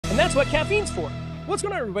that's what caffeine's for. What's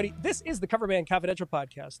going on, everybody? This is the Coverbandconfidential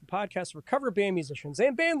podcast, the podcast for cover band musicians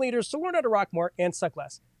and band leaders to learn how to rock more and suck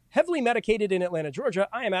less. Heavily medicated in Atlanta, Georgia,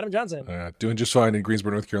 I am Adam Johnson. Doing just fine in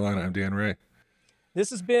Greensboro, North Carolina. I'm Dan Ray.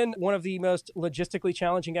 This has been one of the most logistically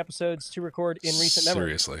challenging episodes to record in recent memory.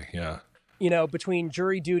 Seriously, yeah. You know, between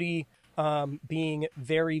jury duty, being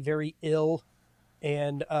very, very ill,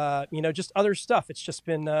 and just other stuff. It's just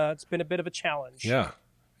been it's been a bit of a challenge. Yeah,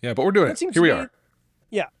 but we're doing it. Here we are.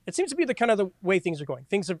 Yeah, it seems to be the kind of the way things are going.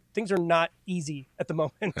 Things are not easy at the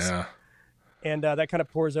moment. Yeah. And that kind of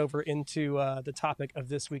pours over into the topic of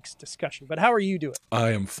this week's discussion. But how are you doing? I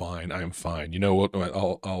am fine. You know what?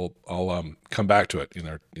 I'll come back to it in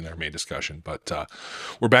our main discussion. But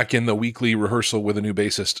we're back in the weekly rehearsal with a new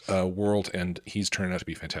bassist world, and he's turning out to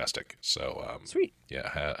be fantastic. So sweet.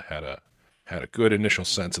 Yeah, had a good initial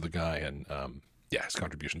sense of the guy, and his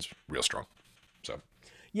contribution's real strong. So.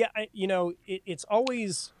 Yeah, it's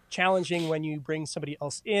always challenging when you bring somebody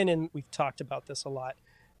else in, and we've talked about this a lot,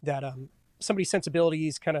 that somebody's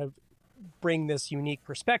sensibilities kind of bring this unique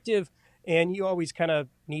perspective, and you always kind of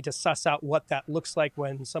need to suss out what that looks like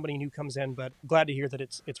when somebody new comes in. But glad to hear that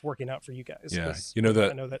it's working out for you guys. Yeah, I know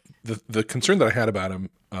that the concern that I had about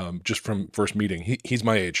him just from first meeting, he's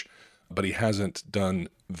my age, but he hasn't done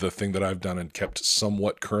the thing that I've done and kept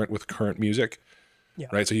somewhat current with current music. Yeah.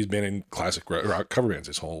 Right. So he's been in classic rock cover bands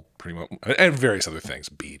his whole pretty much, and various other things,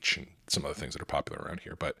 Beach and some other things that are popular around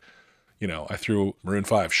here. But, I threw Maroon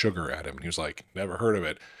 5 Sugar at him, and he was like, never heard of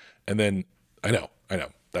it. And then I know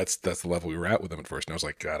that's the level we were at with him at first. And I was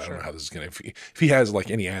like, God, I don't know how this is going to, if he has like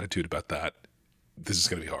any attitude about that, this is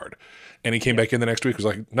going to be hard. And he came back in the next week, was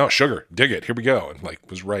like, no, Sugar, dig it. Here we go. And like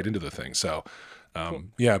was right into the thing. So, cool.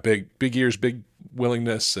 Big ears, big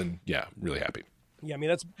willingness, and really happy. Yeah, I mean,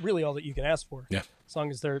 that's really all that you can ask for. Yeah. As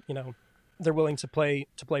long as they're willing to play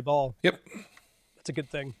ball. Yep. That's a good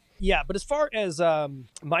thing. Yeah, but as far as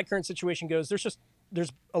my current situation goes,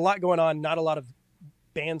 there's a lot going on, not a lot of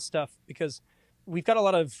band stuff, because we've got a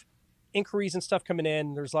lot of inquiries and stuff coming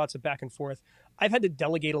in. There's lots of back and forth. I've had to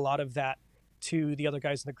delegate a lot of that to the other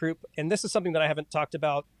guys in the group, and this is something that I haven't talked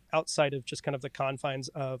about outside of just kind of the confines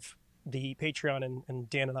of the Patreon and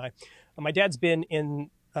Dan and I. My dad's been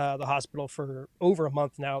in the hospital for over a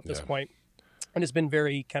month now at this point, and it's been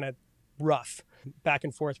very kind of rough back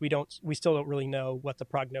and forth. We still don't really know what the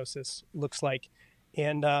prognosis looks like,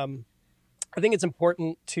 and I think it's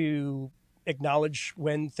important to acknowledge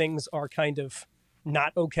when things are kind of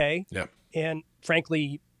not okay. Yeah. And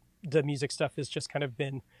frankly, the music stuff has just kind of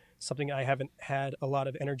been something I haven't had a lot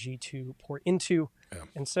of energy to pour into,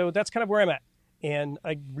 and so that's kind of where I'm at. And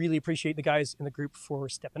I really appreciate the guys in the group for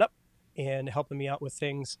stepping up and helping me out with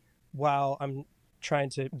things while I'm trying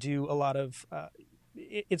to do a lot of,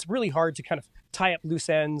 it's really hard to kind of tie up loose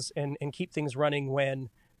ends and keep things running when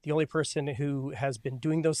the only person who has been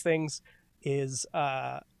doing those things is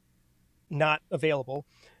not available,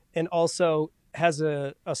 and also has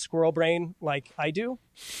a squirrel brain like I do.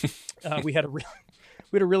 We had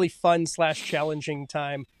a really fun / challenging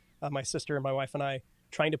time, my sister and my wife and I,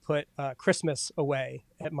 trying to put Christmas away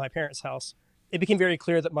at my parents' house. It became very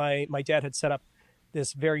clear that my dad had set up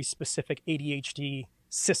this very specific ADHD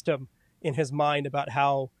system in his mind about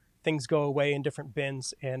how things go away in different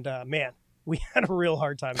bins. And man, we had a real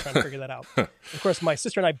hard time trying to figure that out. Of course, my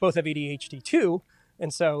sister and I both have ADHD too.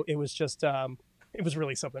 And so it was just, it was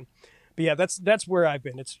really something. But yeah, that's where I've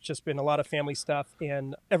been. It's just been a lot of family stuff.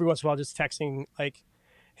 And every once in a while just texting like,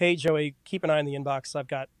 hey, Joey, keep an eye on the inbox. I've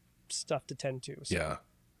got stuff to tend to. So.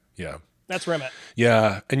 Yeah. That's where I'm at.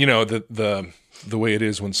 Yeah. And the way it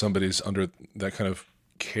is when somebody's under that kind of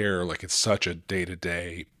care, like it's such a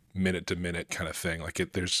day-to-day, minute-to-minute kind of thing. Like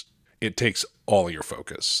it takes all of your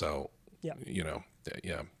focus. So, yeah.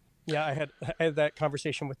 Yeah, I had that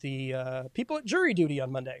conversation with the people at jury duty on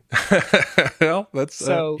Monday. Well, that's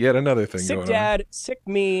yet another thing sick going dad, on. Sick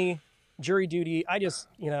me, jury duty. I just,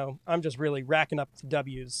 I'm just really racking up the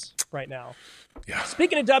W's right now. Yeah.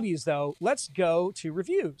 Speaking of W's, though, let's go to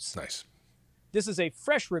reviews. Nice. This is a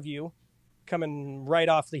fresh review coming right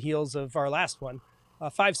off the heels of our last one.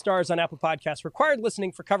 5 stars on Apple Podcasts. Required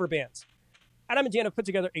listening for cover bands. Adam and Dan have put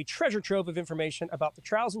together a treasure trove of information about the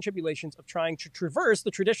trials and tribulations of trying to traverse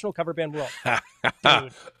the traditional cover band world.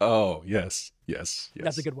 Dude. Oh, yes.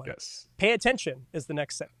 That's a good one. Yes. Pay attention is the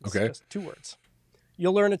next sentence. Okay. Just 2 words.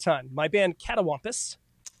 You'll learn a ton. My band Catawampus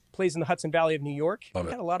plays in the Hudson Valley of New York. Love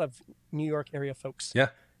We've it. got a lot of New York area folks. Yeah.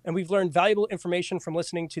 And we've learned valuable information from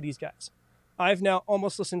listening to these guys. I've now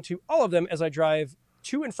almost listened to all of them as I drive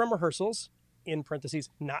to and from rehearsals, in parentheses,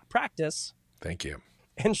 not practice. Thank you.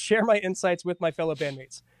 And share my insights with my fellow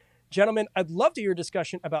bandmates. Gentlemen, I'd love to hear a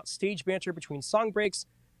discussion about stage banter between song breaks,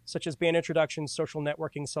 such as band introductions, social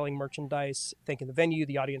networking, selling merchandise, thanking the venue,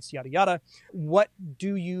 the audience, yada, yada. What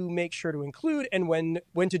do you make sure to include and when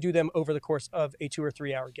to do them over the course of a 2 or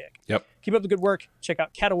 3 hour gig? Yep. Keep up the good work. Check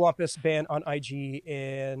out Catawampus Band on IG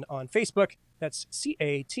and on Facebook. That's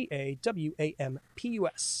CATAWAMPUS.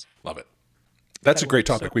 Love it. That's a great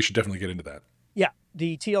topic. We should definitely get into that. Yeah.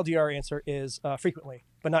 The TLDR answer is frequently,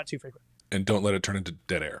 but not too frequent. And don't let it turn into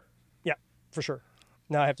dead air. Yeah, for sure.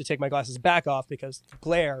 Now I have to take my glasses back off because the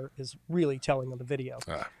glare is really telling on the video.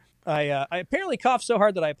 I apparently coughed so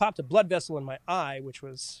hard that I popped a blood vessel in my eye, which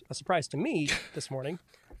was a surprise to me this morning.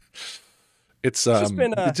 It's just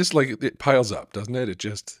been, it just like it piles up, doesn't it?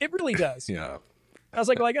 It really does. Yeah. I was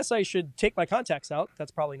like, well, I guess I should take my contacts out.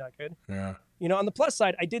 That's probably not good. Yeah. You know, on the plus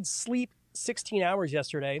side, I did sleep 16 hours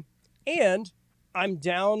yesterday, and I'm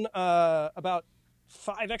down about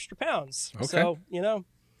 5 extra pounds. Okay. So, you know.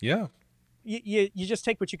 Yeah. You just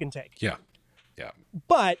take what you can take. Yeah. Yeah.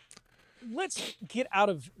 But let's get out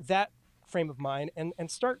of that frame of mind and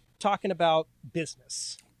start talking about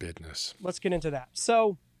business. Business. Let's get into that.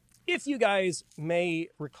 So if you guys may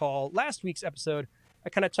recall last week's episode, I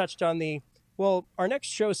kind of touched on our next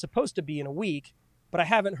show is supposed to be in a week, but I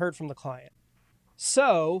haven't heard from the client.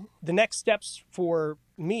 So the next steps for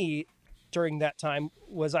me during that time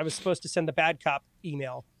was I was supposed to send the bad cop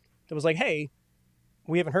email that was like, hey,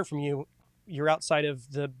 we haven't heard from you. You're outside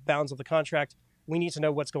of the bounds of the contract. We need to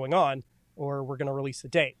know what's going on or we're going to release the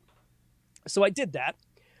date. So I did that.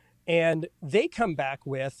 And they come back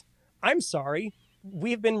with, I'm sorry,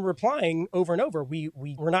 we've been replying over and over.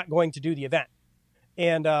 We're not going to do the event.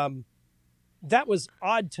 And that was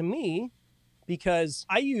odd to me because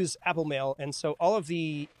I use Apple Mail. And so all of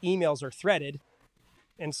the emails are threaded.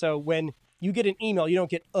 And so when you get an email, you don't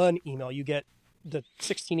get an email. You get the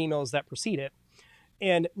 16 emails that precede it.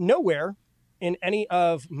 And nowhere in any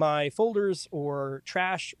of my folders or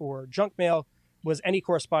trash or junk mail was any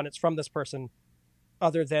correspondence from this person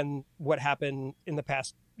other than what happened in the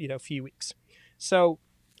past, few weeks. So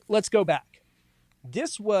let's go back.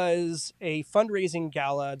 This was a fundraising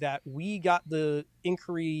gala that we got the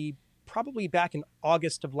inquiry probably back in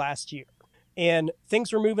August of last year. And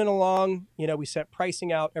things were moving along. We sent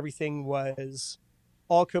pricing out. Everything was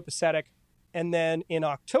all copacetic. And then in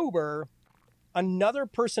October, another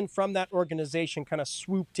person from that organization kind of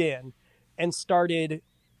swooped in and started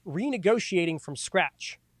renegotiating from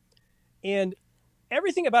scratch. And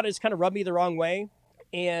everything about it just kind of rubbed me the wrong way.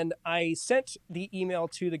 And I sent the email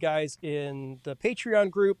to the guys in the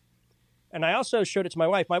Patreon group. And I also showed it to my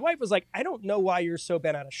wife. My wife was like, I don't know why you're so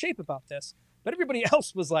bent out of shape about this. But everybody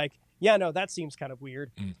else was like, yeah, no, that seems kind of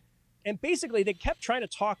weird. And basically they kept trying to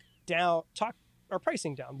talk our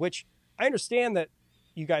pricing down, which I understand that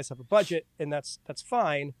you guys have a budget and that's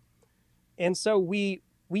fine. And so we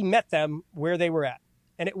met them where they were at.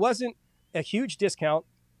 And it wasn't a huge discount.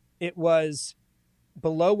 It was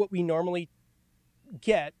below what we normally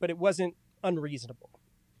get, but it wasn't unreasonable.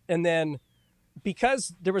 And then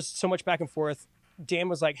because there was so much back and forth, Dan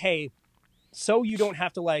was like, hey, so you don't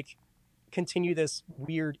have to continue this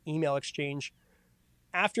weird email exchange.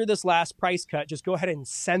 After this last price cut, just go ahead and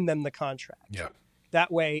send them the contract. Yeah. That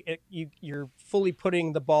way you're fully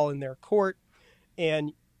putting the ball in their court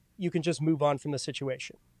and you can just move on from the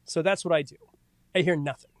situation. So that's what I do. I hear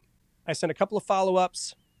nothing. I send a couple of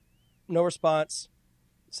follow-ups, no response.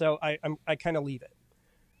 So I kind of leave it.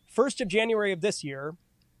 1st of January of this year,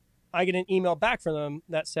 I get an email back from them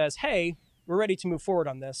that says, hey, we're ready to move forward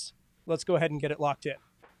on this. Let's go ahead and get it locked in.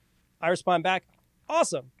 I respond back,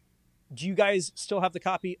 awesome. Do you guys still have the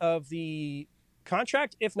copy of the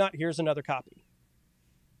contract? If not, here's another copy.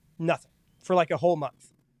 Nothing for a whole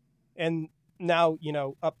month. And now,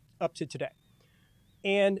 up to today.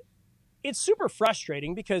 And it's super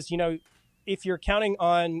frustrating because, if you're counting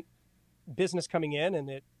on business coming in and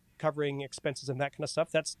it covering expenses and that kind of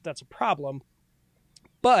stuff, that's a problem.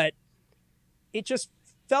 But it just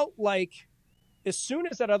felt like as soon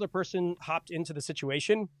as that other person hopped into the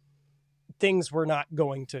situation, things were not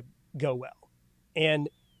going to go well. And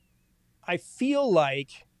I feel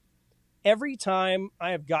like every time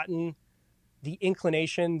I have gotten the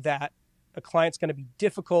inclination that a client's going to be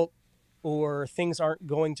difficult or things aren't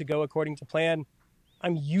going to go according to plan,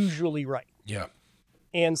 I'm usually right. Yeah.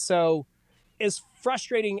 And so as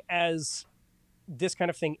frustrating as this kind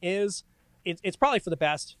of thing is, it's probably for the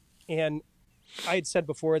best. And I had said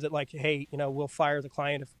before that hey, we'll fire the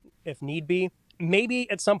client if need be. Maybe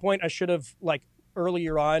at some point I should have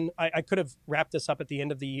earlier on, I could have wrapped this up at the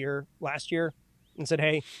end of the year last year and said,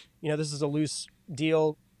 hey, this is a loose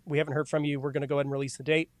deal. We haven't heard from you. We're going to go ahead and release the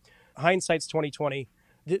date. Hindsight's 2020.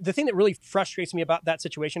 The thing that really frustrates me about that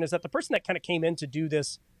situation is that the person that kind of came in to do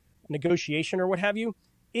this negotiation or what have you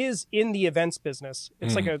is in the events business.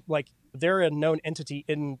 It's like they're a known entity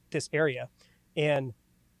in this area. And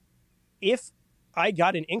if I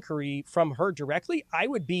got an inquiry from her directly, I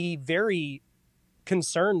would be very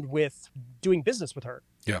concerned with doing business with her.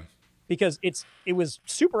 Yeah. Because it was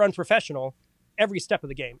super unprofessional every step of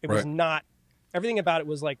the game. It was not, everything about it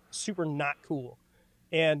was like super not cool.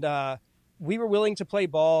 And we were willing to play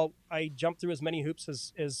ball. I jumped through as many hoops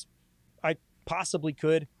as I possibly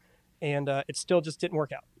could, and it still just didn't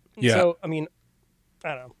work out. Yeah. So, I mean, I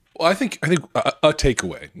don't know. Well, I think a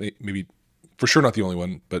takeaway, maybe for sure not the only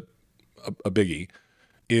one, but a biggie,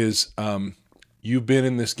 is you've been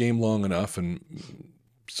in this game long enough, and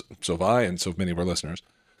so have I, and so have many of our listeners,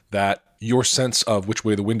 that your sense of which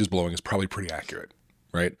way the wind is blowing is probably pretty accurate,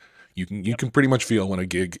 right? You can pretty much feel when a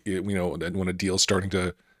gig, when a deal's starting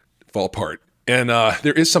to fall apart. And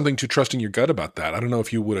there is something to trusting your gut about that. I don't know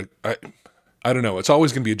if you would have, I don't know. It's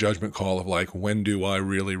always going to be a judgment call of like, when do I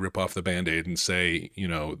really rip off the Band-Aid and say,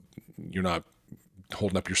 you're not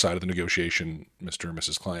holding up your side of the negotiation, Mr. or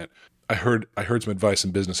Mrs. Client. I heard some advice,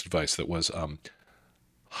 some business advice that was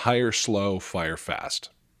hire slow, fire fast.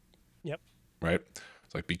 Yep. Right?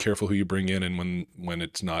 It's like, be careful who you bring in, and when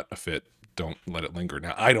it's not a fit, don't let it linger.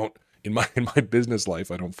 Now, I don't, in my business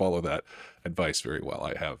life, I don't follow that advice very well.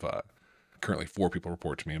 I have currently 4 people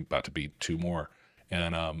report to me, about to be 2 more.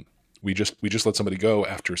 And we just let somebody go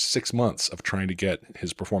after 6 months of trying to get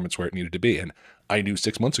his performance where it needed to be. And I knew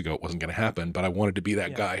 6 months ago it wasn't going to happen, but I wanted to be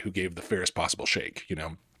that guy who gave the fairest possible shake,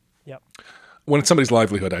 Yep. When it's somebody's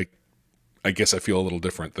livelihood, I guess I feel a little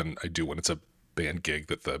different than I do when it's a band gig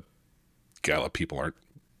that the gala people aren't.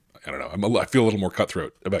 I don't know. I feel a little more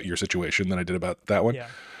cutthroat about your situation than I did about that one. Yeah.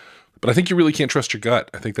 But I think you really can't trust your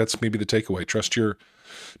gut. I think that's maybe the takeaway. Trust your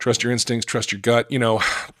instincts, trust your gut.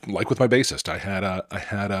 Like with my bassist, I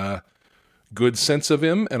had a good sense of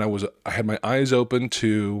him, and I had my eyes open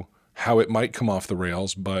to how it might come off the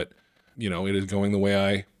rails, but it is going the way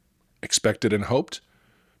I expected and hoped,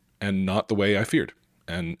 and not the way I feared.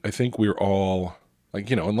 And I think we're all like,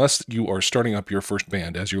 unless you are starting up your first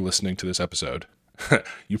band as you're listening to this episode,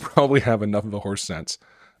 you probably have enough of a horse sense.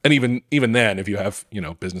 And even then, if you have,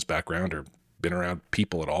 business background or been around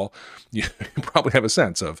people at all, you probably have a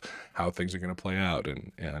sense of how things are going to play out.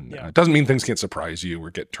 And it doesn't mean things can't surprise you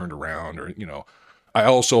or get turned around or, I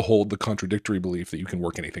also hold the contradictory belief that you can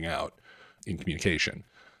work anything out in communication.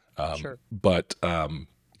 Sure. But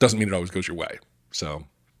doesn't mean it always goes your way. So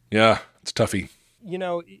yeah, it's toughy.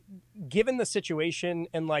 Given the situation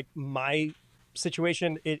and like my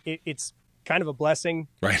situation, it's kind of a blessing,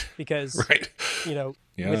 right? Because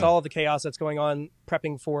with all of the chaos that's going on,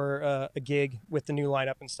 prepping for a gig with the new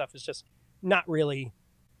lineup and stuff is just not really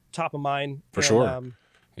top of mind. For sure.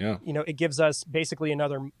 It gives us basically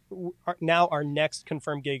now our next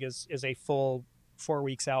confirmed gig is a full 4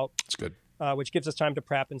 weeks out. That's good. Which gives us time to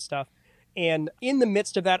prep and stuff. And in the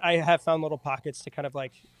midst of that, I have found little pockets to kind of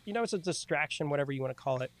like, it's a distraction, whatever you want to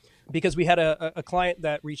call it. Because we had a client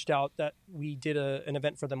that reached out that we did an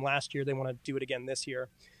event for them last year. They want to do it again this year.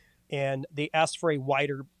 And they asked for a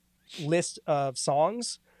wider list of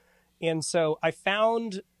songs. And so I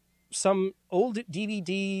found some old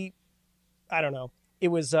DVD. I don't know. It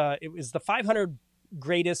was the 500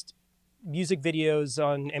 greatest music videos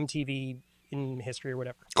on MTV in history or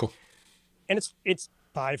whatever. Cool. And it's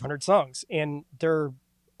 500 songs, and they're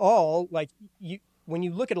all like, when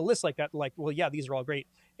you look at a list like that, like, well, yeah, these are all great.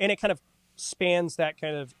 And it kind of spans that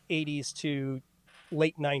kind of 80s to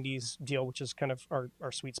late 90s deal, which is kind of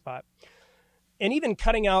our sweet spot. And even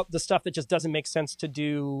cutting out the stuff that just doesn't make sense to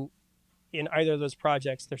do in either of those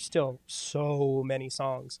projects, there's still so many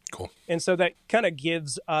songs. Cool. And so that kind of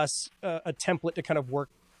gives us a template to kind of work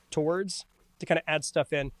towards, to kind of add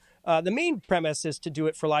stuff in. The main premise is to do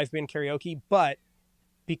it for live band karaoke, but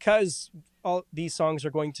because all these songs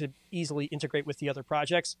are going to easily integrate with the other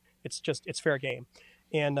projects, it's fair game.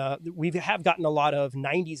 And we have gotten a lot of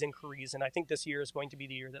 90s inquiries, and I think this year is going to be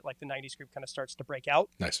the year that like the 90s group kind of starts to break out.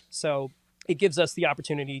 Nice. So it gives us the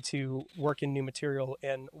opportunity to work in new material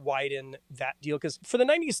and widen that deal. Because for the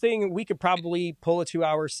 90s thing, we could probably pull a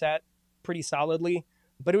 2-hour set pretty solidly,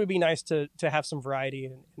 but it would be nice to have some variety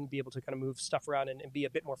and be able to kind of move stuff around and be a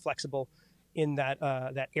bit more flexible in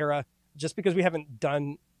that era, just because we haven't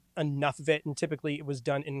done enough of it. And typically it was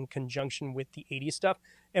done in conjunction with the 80s stuff.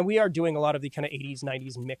 And we are doing a lot of the kind of 80s,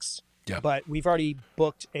 90s mix. Yeah. But we've already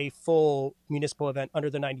booked a full municipal event under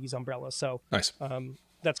the 90s umbrella. So nice.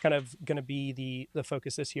 That's kind of going to be the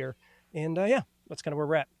focus this year. And that's kind of where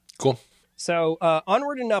we're at. Cool. So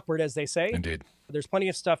onward and upward, as they say. Indeed. There's plenty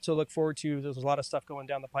of stuff to look forward to. There's a lot of stuff going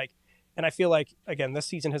down the pike. And I feel like, again, this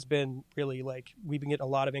season has been really like, we've been getting a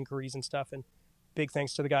lot of inquiries and stuff, and big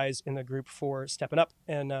thanks to the guys in the group for stepping up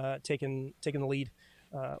and taking the lead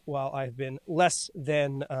while I've been less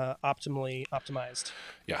than optimally optimized.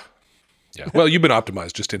 Yeah. Yeah. Well, you've been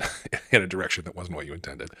optimized just in a direction that wasn't what you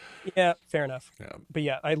intended. Yeah, fair enough. Yeah. But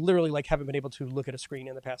yeah, I literally like haven't been able to look at a screen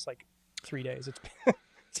in the past like 3 days.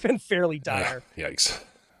 It's been fairly dire. Yikes.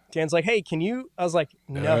 Dan's like, "Hey, can you?" I was like,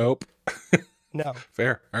 "No, Nope." no."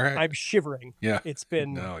 Fair. All right. I'm shivering. Yeah. It's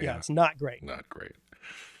been it's not great. Not great.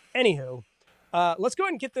 Anywho, let's go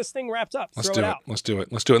ahead and get this thing wrapped up. Let's Throw do it it. out. Let's do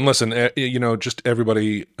it. Let's do it. And listen, just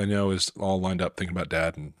everybody I know is all lined up thinking about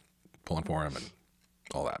Dad and pulling for him and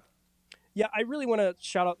all that. Yeah, I really want to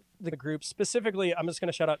shout out the group. Specifically, I'm just going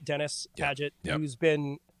to shout out Dennis Padgett, who's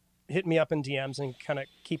been hitting me up in DMs and kind of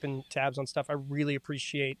keeping tabs on stuff. I really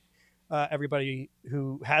appreciate everybody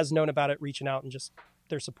who has known about it, reaching out and just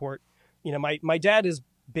their support. You know, my dad has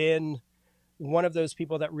been one of those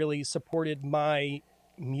people that really supported my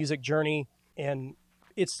music journey, and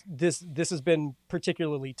this has been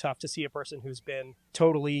particularly tough to see a person who's been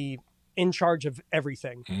totally in charge of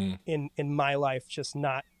everything in my life just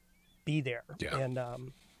not be there. And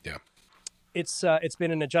it's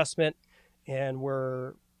been an adjustment, and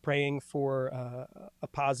we're praying for a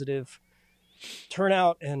positive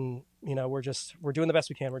turnout, and we're doing the best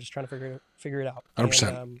we can. We're just trying to figure it out.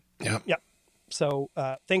 100%. Yeah. So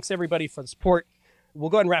thanks everybody for the support. We'll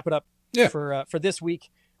go ahead and wrap it up for this week.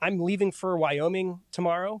 I'm leaving for Wyoming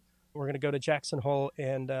tomorrow. We're going to go to Jackson Hole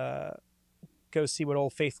and go see what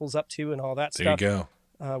Old Faithful's up to and all that stuff. There you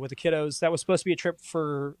go. With the kiddos. That was supposed to be a trip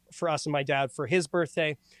for us and my dad for his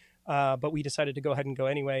birthday, but we decided to go ahead and go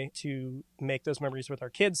anyway to make those memories with our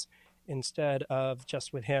kids instead of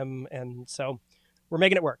just with him. And so we're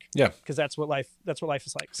making it work. Yeah, because that's what life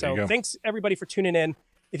is like. So thanks everybody for tuning in.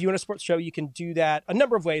 If you want to support the show, you can do that a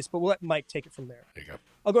number of ways, but we'll let Mike take it from there. There you go.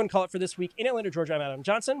 I'll go ahead and call it for this week. In Atlanta, Georgia, I'm Adam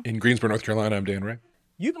Johnson. In Greensboro, North Carolina, I'm Dan Ray.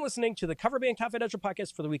 You've been listening to the Coverbandconfidential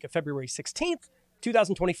podcast for the week of February 16th,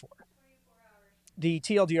 2024. The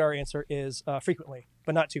TLDR answer is frequently,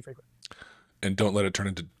 but not too frequent. And don't let it turn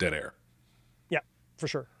into dead air. Yeah, for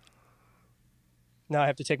sure. Now I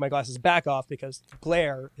have to take my glasses back off because the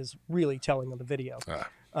glare is really telling on the video.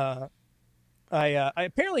 I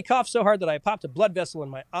apparently coughed so hard that I popped a blood vessel in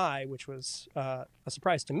my eye, which was a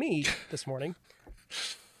surprise to me this morning.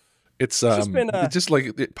 It's just been, it just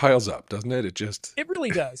like it piles up, doesn't it? It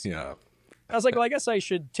really does. Yeah. I was like, well, I guess I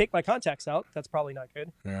should take my contacts out. That's probably not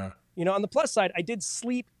good. Yeah. On the plus side, I did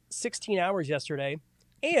sleep 16 hours yesterday,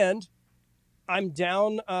 and I'm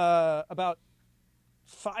down about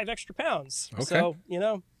 5 extra pounds. Okay. So,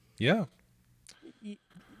 Yeah. You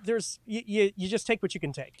just take what you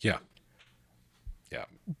can take. Yeah. Yeah.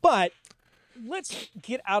 But let's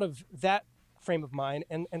get out of that frame of mind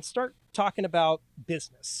and start talking about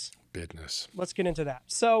business. Let's get into that.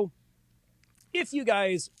 So if you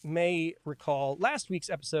guys may recall last week's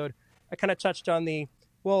episode, I kind of touched on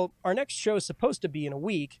our next show is supposed to be in a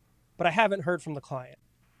week, but I haven't heard from the client.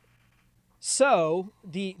 So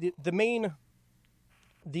the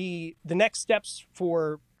next steps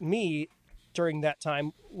for me during that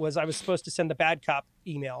time was I was supposed to send the bad cop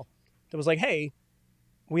email that was like, hey,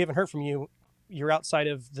 we haven't heard from you. You're outside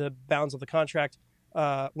of the bounds of the contract.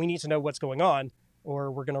 We need to know what's going on,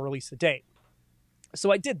 or we're going to release the date.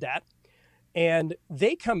 So I did that, and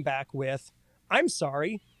they come back with, I'm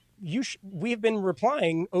sorry, we've been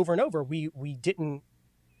replying over and over. We're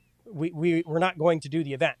not going to do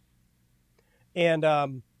the event. And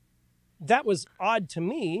that was odd to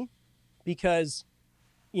me because,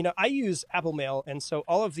 I use Apple Mail, and so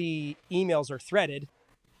all of the emails are threaded.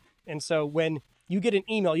 And so when you get an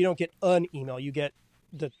email, you don't get an email, you get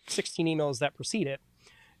the 16 emails that precede it.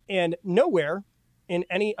 And nowhere in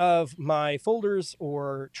any of my folders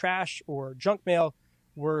or trash or junk mail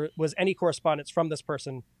was any correspondence from this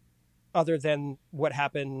person other than what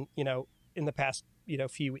happened, in the past,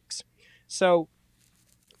 few weeks. So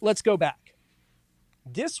let's go back.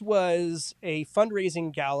 This was a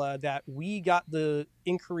fundraising gala that we got the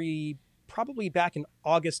inquiry probably back in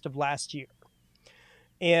August of last year.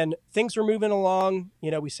 And things were moving along.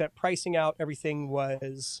 We sent pricing out. Everything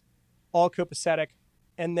was all copacetic.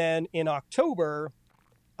 And then in October,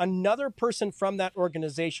 another person from that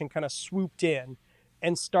organization kind of swooped in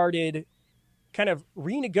and started kind of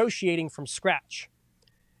renegotiating from scratch.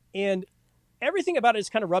 And everything about it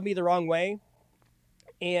just kind of rubbed me the wrong way.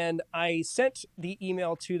 And I sent the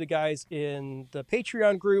email to the guys in the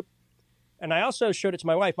Patreon group. And I also showed it to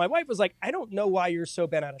my wife. My wife was like, I don't know why you're so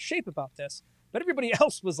bent out of shape about this. But everybody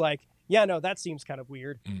else was like, yeah, no, that seems kind of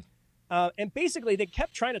weird. And basically they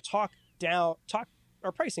kept trying to talk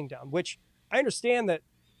our pricing down, which I understand that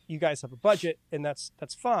you guys have a budget and that's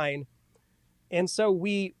fine. And so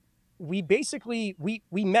we basically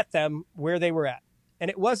met them where they were at. And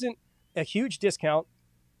it wasn't a huge discount.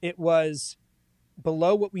 It was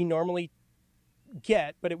below what we normally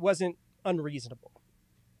get, but it wasn't unreasonable.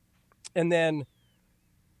 And then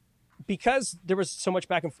because there was so much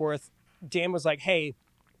back and forth, Dan was like, hey,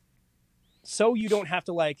 so you don't have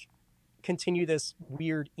to like continue this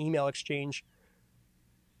weird email exchange,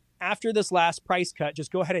 after this last price cut,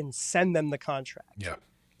 just go ahead and send them the contract. Yeah.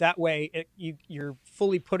 That way you're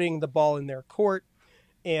fully putting the ball in their court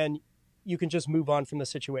and you can just move on from the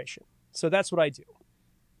situation. So that's what I do.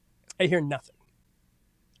 I hear nothing.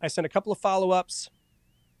 I send a couple of follow-ups,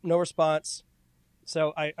 no response.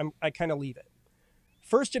 So I kind of leave it.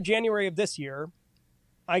 1st of January of this year,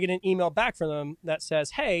 I get an email back from them that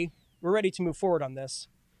says, hey, we're ready to move forward on this.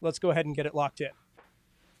 Let's go ahead and get it locked in.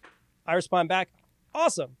 I respond back,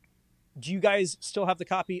 awesome. Do you guys still have the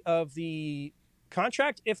copy of the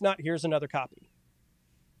contract? If not, here's another copy.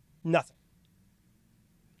 Nothing.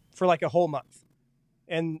 For like a whole month.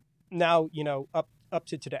 And now, up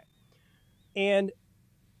to today. And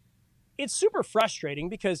it's super frustrating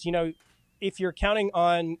because, if you're counting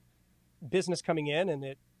on business coming in and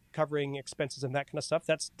it covering expenses and that kind of stuff,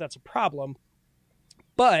 that's a problem.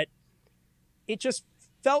 But it just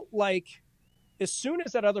felt like as soon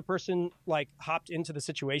as that other person like hopped into the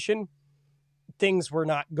situation, things were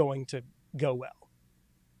not going to go well.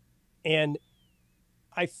 And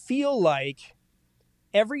I feel like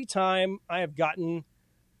every time I have gotten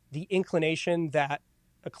the inclination that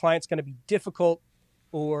a client's going to be difficult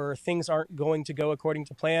or things aren't going to go according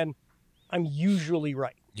to plan, I'm usually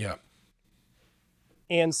right. Yeah.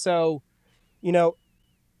 And so,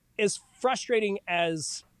 as frustrating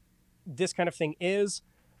as this kind of thing is,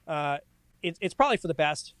 it's probably for the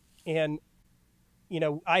best. And,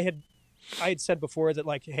 I had said before that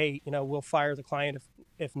like, hey, we'll fire the client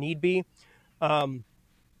if need be.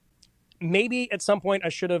 Maybe at some point I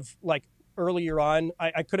should have like earlier on,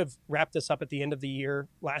 I could have wrapped this up at the end of the year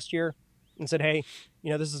last year and said, hey,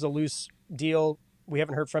 this is a loose deal. We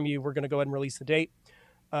haven't heard from you. We're going to go ahead and release the date.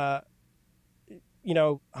 Hindsight's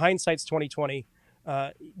 2020.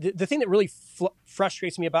 The thing that really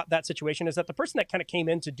frustrates me about that situation is that the person that kind of came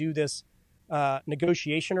in to do this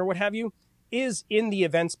negotiation or what have you is in the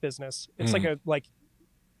events business. It's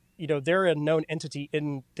they're a known entity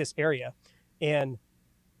in this area. And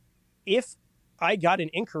if I got an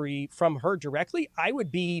inquiry from her directly, I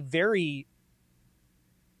would be very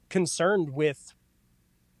concerned with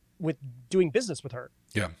doing business with her.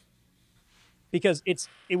 Yeah. Because it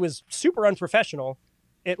was super unprofessional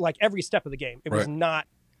at like every step of the game. It was not,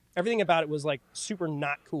 everything about it was like super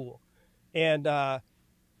not cool. And,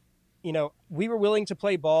 we were willing to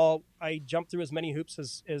play ball. I jumped through as many hoops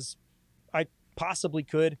as I possibly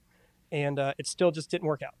could. And it still just didn't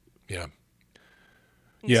work out. Yeah.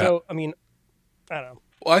 Yeah. So, I don't know.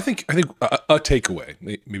 Well, I think a takeaway,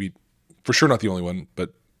 maybe for sure not the only one,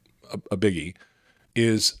 but a biggie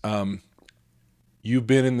is, you've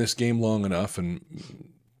been in this game long enough, and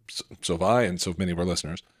so have I, and so have many of our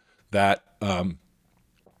listeners, that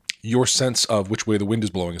your sense of which way the wind is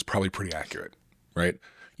blowing is probably pretty accurate, right?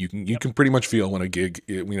 You can pretty much feel when a gig,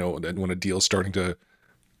 when a deal is starting to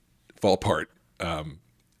fall apart. And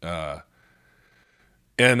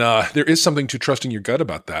there is something to trusting your gut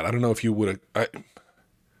about that. I don't know if you would have.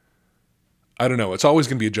 I don't know. It's always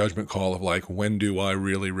going to be a judgment call of like, when do I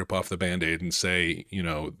really rip off the Band-Aid and say,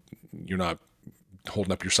 you're not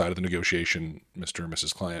holding up your side of the negotiation, Mr. or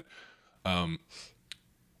Mrs. Client. I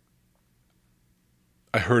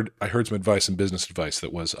heard some advice, some business advice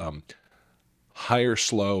that was hire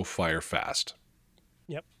slow, fire fast.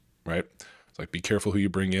 Yep. Right? It's like, be careful who you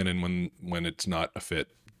bring in, and when it's not a fit,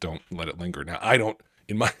 don't let it linger. Now, I don't,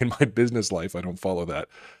 in my business life, I don't follow that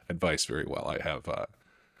advice very well. I have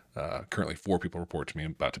currently 4 people report to me,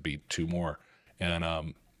 about to be 2 more.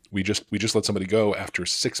 And we just let somebody go after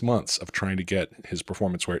 6 months of trying to get his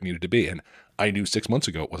performance where it needed to be. And I knew 6 months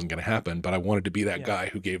ago it wasn't going to happen, but I wanted to be that guy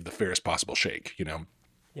who gave the fairest possible shake,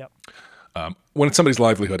 Yep. When it's somebody's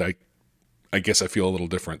livelihood, I guess I feel a little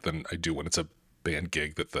different than I do when it's a band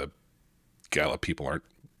gig that the gala people aren't.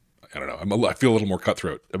 I don't know. I feel a little more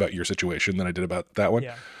cutthroat about your situation than I did about that one.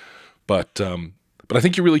 Yeah. But I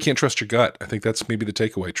think you really can't trust your gut. I think that's maybe the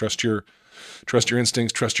takeaway. Trust your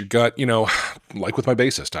instincts, trust your gut. Like with my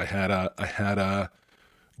bassist, I had a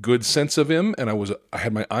good sense of him, and I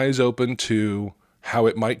had my eyes open to how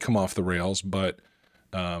it might come off the rails, but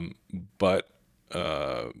it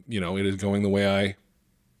is going the way I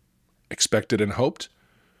expected and hoped,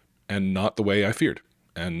 and not the way I feared.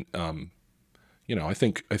 And I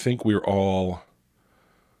think we're all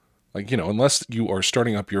like, unless you are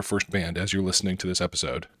starting up your first band as you're listening to this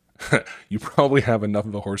episode, you probably have enough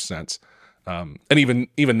of a horse sense. And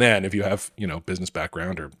even then, if you have, business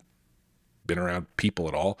background or been around people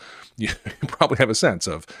at all, you probably have a sense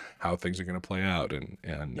of how things are going to play out. And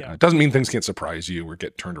it doesn't mean things can't surprise you or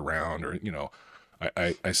get turned around or,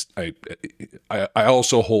 I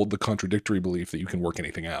also hold the contradictory belief that you can work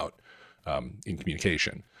anything out in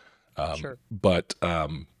communication. Sure. But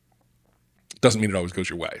doesn't mean it always goes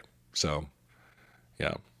your way. So,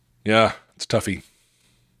 yeah, it's toughy.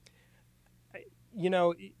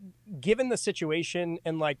 Given the situation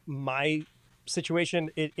and like my situation,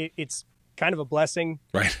 it's kind of a blessing,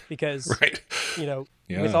 right? Because, right.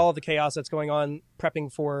 With all of the chaos that's going on,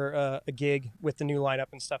 prepping for a gig with the new lineup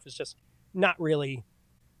and stuff is just not really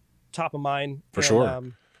top of mind. For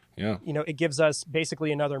sure. Yeah. It gives us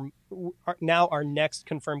basically now our next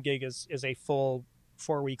confirmed gig is a full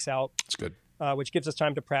 4 weeks out. That's good. Which gives us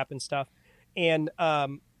time to prep and stuff. And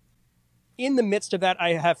in the midst of that,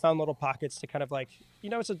 I have found little pockets to kind of like,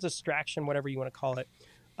 it's a distraction, whatever you want to call it.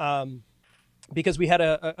 Because we had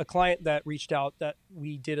a client that reached out that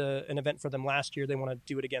we did an event for them last year. They want to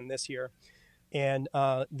do it again this year. And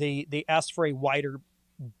they asked for a wider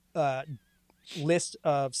list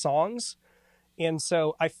of songs. And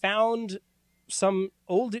so I found some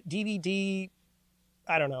old DVD.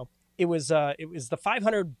 I don't know. It was the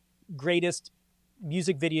 500 greatest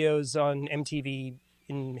music videos on MTV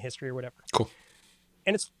in history or whatever. Cool.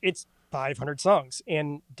 And it's 500 songs,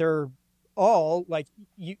 and they're all like,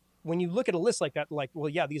 when you look at a list like that, like, well,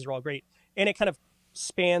 yeah, these are all great. And it kind of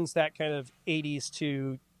spans that kind of 80s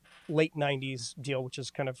to late 90s deal, which is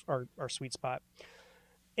kind of our sweet spot.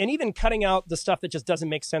 And even cutting out the stuff that just doesn't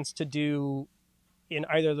make sense to do in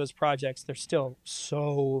either of those projects, there's still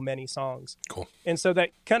so many songs. Cool. And so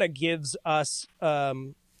that kind of gives us a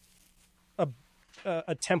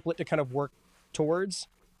template to kind of work towards,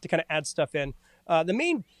 to kind of add stuff in. The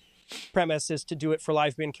main premise is to do it for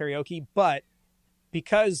live band karaoke, but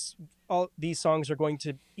because all these songs are going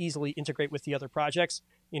to easily integrate with the other projects,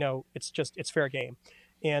 it's fair game.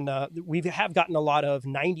 And we have gotten a lot of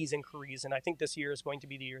 90s inquiries, and I think this year is going to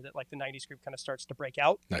be the year that like the 90s group kind of starts to break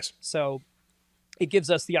out. Nice. So it gives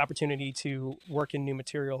us the opportunity to work in new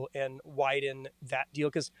material and widen that deal.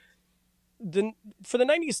 Because for the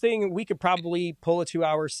 90s thing, we could probably pull a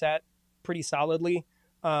 2-hour set pretty solidly.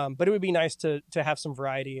 But it would be nice to have some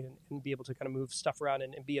variety and be able to kind of move stuff around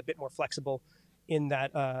and be a bit more flexible in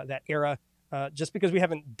that era, just because we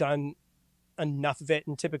haven't done enough of it.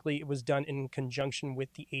 And typically it was done in conjunction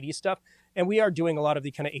with the 80s stuff. And we are doing a lot of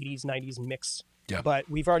the kind of 80s, 90s mix, but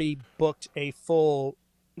we've already booked a full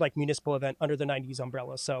like municipal event under the 90s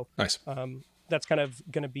umbrella. So nice. That's kind of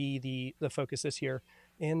going to be the focus this year.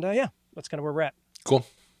 And that's kind of where we're at. Cool.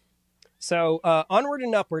 So onward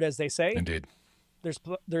and upward, as they say. Indeed.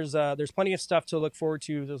 There's plenty of stuff to look forward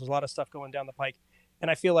to. There's a lot of stuff going down the pike.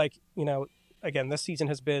 And I feel like, again, this season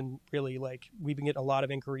has been really like, we've been getting a lot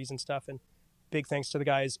of inquiries and stuff, and big thanks to the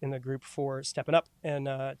guys in the group for stepping up and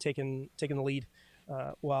taking the lead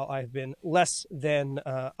while I've been less than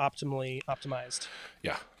optimally optimized.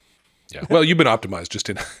 Yeah. Well, you've been optimized just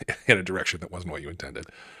in a direction that wasn't what you intended.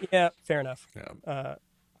 Yeah, fair enough. Yeah.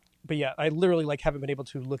 But yeah, I literally like haven't been able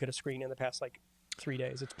to look at a screen in the past like 3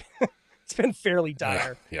 days. It's been fairly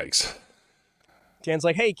dire. Yikes. Dan's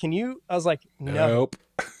like, hey, can you? I was like, no. Nope.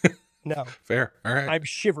 No. Fair. All right. I'm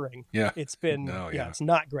shivering. Yeah. It's been, it's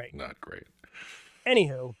not great. Not great.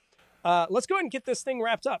 Anywho, let's go ahead and get this thing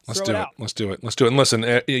wrapped up. Let's do it. And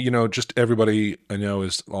listen, just everybody I know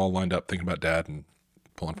is all lined up thinking about Dad and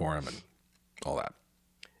pulling for him and all that.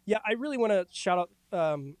 Yeah, I really want to shout out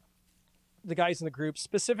the guys in the group.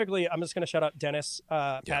 Specifically, I'm just going to shout out Dennis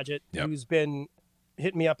Paget, who's been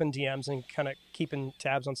hitting me up in DMs and kind of keeping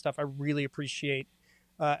tabs on stuff. I really appreciate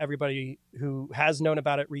everybody who has known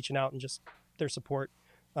about it, reaching out and just their support.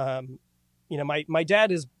 My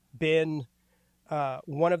dad has been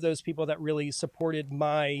one of those people that really supported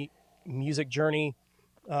my music journey.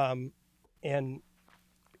 And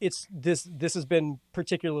this has been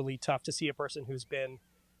particularly tough to see a person who's been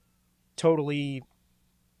totally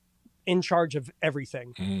in charge of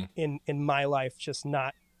everything in my life just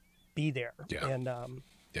not be there. And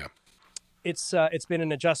it's been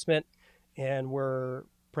an adjustment, and we're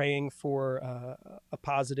praying for a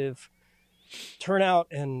positive turnout,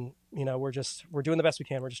 and we're doing the best we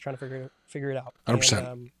can. We're just trying to figure it out.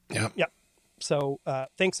 100%. Yeah. So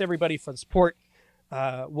thanks everybody for the support.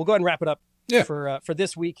 We'll go ahead and wrap it up for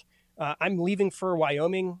this week. I'm leaving for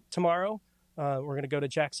Wyoming tomorrow. We're going to go to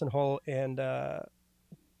Jackson Hole and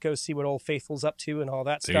go see what Old Faithful's up to and all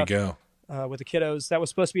that stuff. There you with the kiddos. That was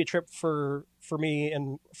supposed to be a trip for me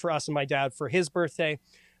and for us and my dad for his birthday.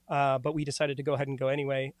 But we decided to go ahead and go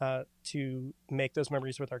anyway to make those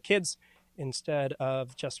memories with our kids instead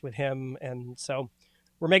of just with him. And so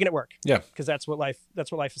we're making it work. Yeah. Because that's what life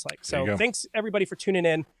is like. So thanks everybody for tuning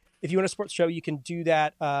in. If you want to support the show, you can do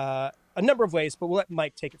that a number of ways, but we'll let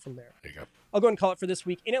Mike take it from there. There you go. I'll go ahead and call it for this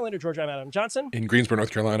week. In Atlanta, Georgia, I'm Adam Johnson. In Greensboro,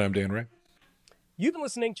 North Carolina, I'm Dan Ray. You've been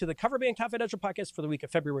listening to the Coverband Confidential podcast for the week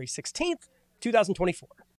of February 16th, 2024.